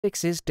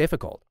Physics is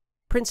difficult.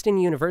 Princeton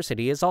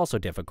University is also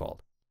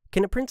difficult.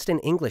 Can a Princeton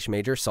English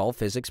major solve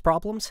physics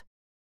problems?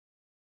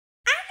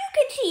 As you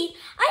can see,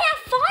 I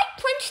have 5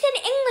 Princeton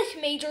English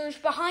majors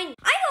behind me.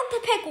 I'm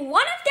going to pick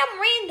one of them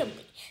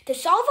randomly to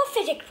solve a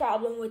physics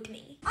problem with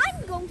me.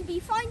 I'm going to be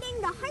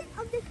finding the height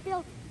of this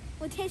building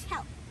with his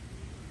help.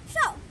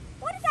 So,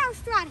 what is our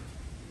strategy?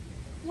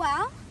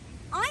 Well,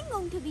 I'm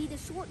going to be the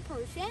short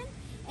person,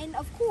 and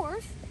of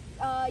course,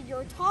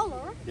 you're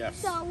taller. Yes.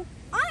 So,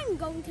 I'm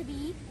going to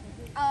be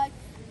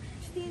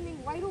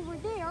standing right over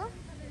there,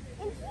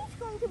 and he's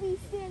going to be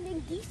standing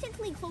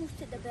decently close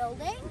to the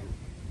building.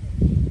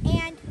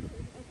 And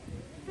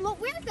what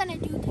we're going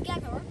to do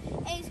together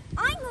is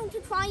I'm going to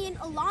try and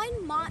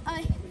align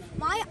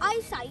my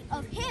eyesight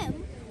of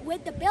him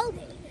with the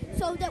building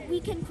so that we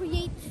can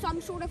create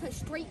some sort of a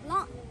straight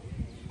line.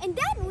 And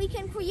then we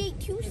can create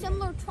 2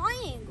 similar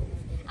triangles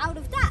out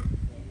of that.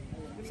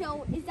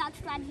 So is that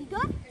strategy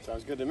good?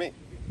 Sounds good to me.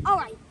 All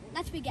right,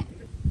 let's begin.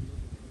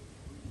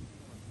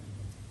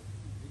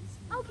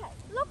 Okay,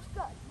 looks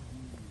good.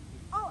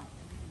 All right,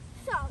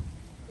 so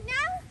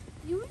now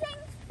using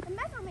the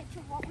measurements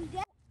of what we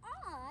did,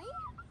 I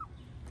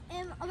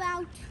am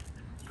about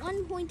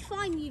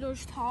 1.5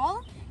 meters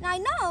tall. Now I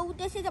know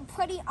this is a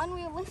pretty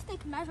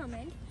unrealistic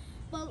measurement,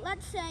 but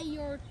let's say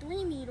you're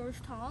 3 meters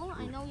tall.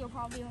 I know you're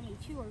probably only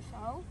 2 or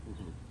so.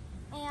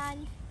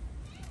 And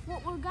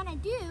what we're gonna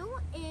do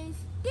is,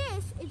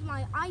 this is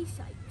my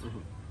eyesight.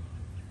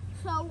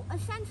 So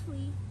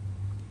essentially,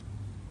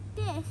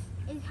 this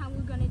is how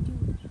we're gonna do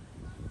it.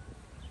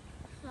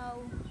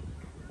 So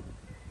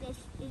this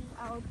is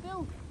our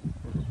building.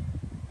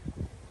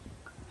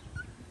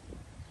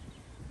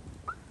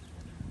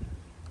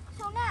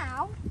 So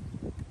now,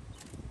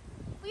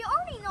 we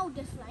already know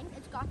this length,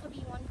 it's got to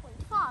be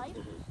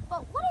 1.5,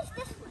 but what is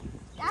this length?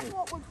 That's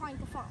what we're trying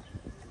to find.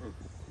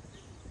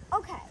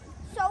 Okay,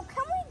 so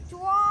can we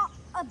draw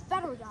a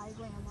better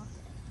diagram of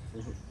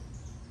this?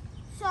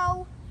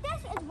 So this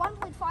is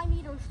 1.5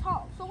 meters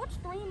tall. So what's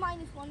 3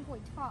 minus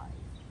 1.5?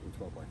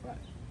 12.5.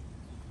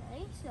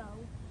 Okay, so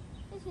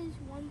this is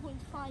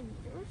 1.5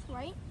 meters,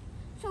 right?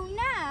 So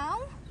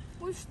now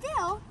we're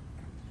still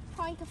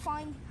trying to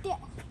find this.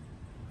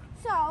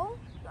 So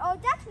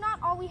that's not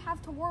all we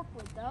have to work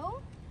with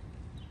though,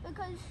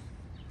 because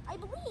I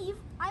believe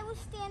I was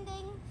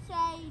standing,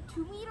 say,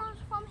 2 meters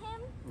from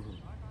him,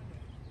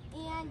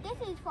 and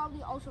this is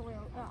probably also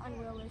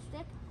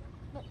unrealistic,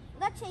 but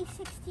let's say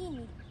 16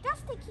 meters,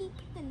 just to keep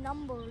the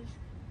numbers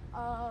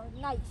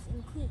nice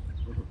and clean.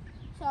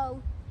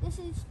 So this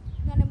is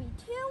gonna be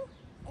 2,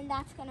 and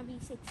that's gonna be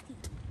 16.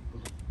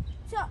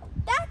 So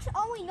that's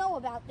all we know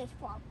about this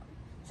problem.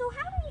 So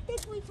how do you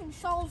think we can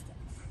solve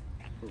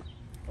this?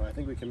 Well, I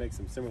think we can make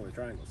some similar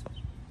triangles.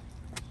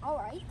 All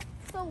right.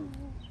 So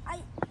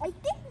I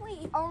think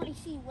we already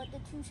see what the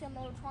 2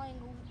 similar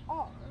triangles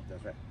are.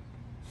 That's right.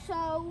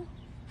 So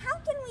how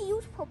can we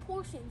use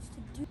proportions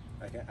to do?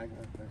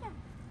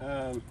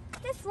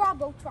 Just draw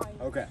both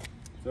triangles. Okay.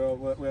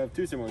 So we have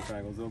 2 similar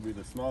triangles. It'll be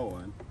the small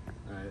one,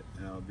 right?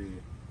 And it'll be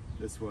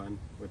this one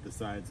with the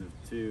sides of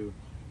 2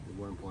 and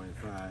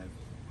 1.5,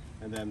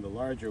 and then the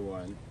larger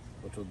one,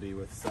 which will be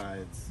with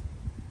sides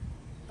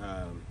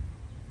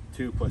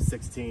 2 plus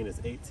 16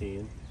 is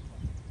 18,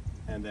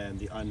 and then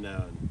the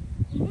unknown,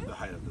 the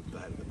height of the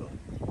building.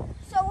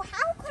 So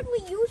how could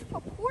we use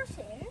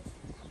proportions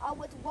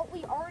with what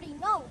we already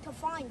know to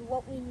find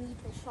what we need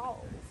to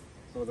solve?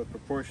 So the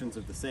proportions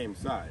of the same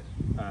side,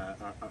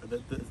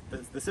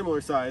 the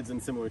similar sides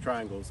in similar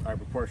triangles are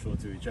proportional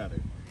to each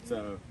other.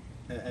 So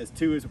as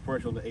 2 is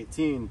proportional to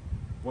 18,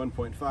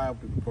 1.5 will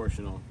be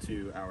proportional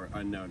to our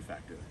unknown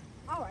factor.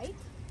 All right.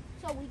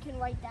 So we can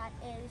write that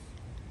as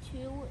 2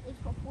 is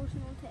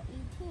proportional to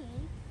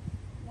 18,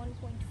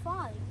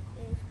 1.5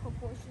 is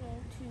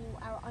proportional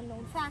to our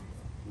unknown factor.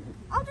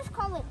 I'll just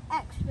call it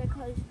x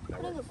because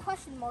putting a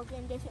question mark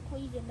in this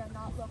equation does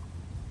not look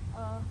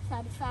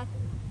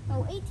satisfactory.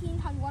 So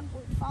 18 times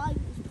 1.5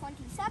 is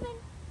 27,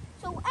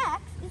 so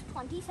x is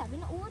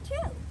 27 over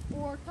 2,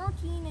 or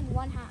 13 and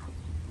 1/2.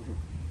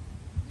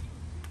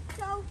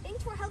 So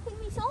thanks for helping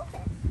me solve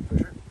this. For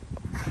sure.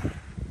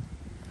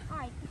 All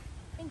right,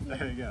 thank you.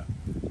 There you go.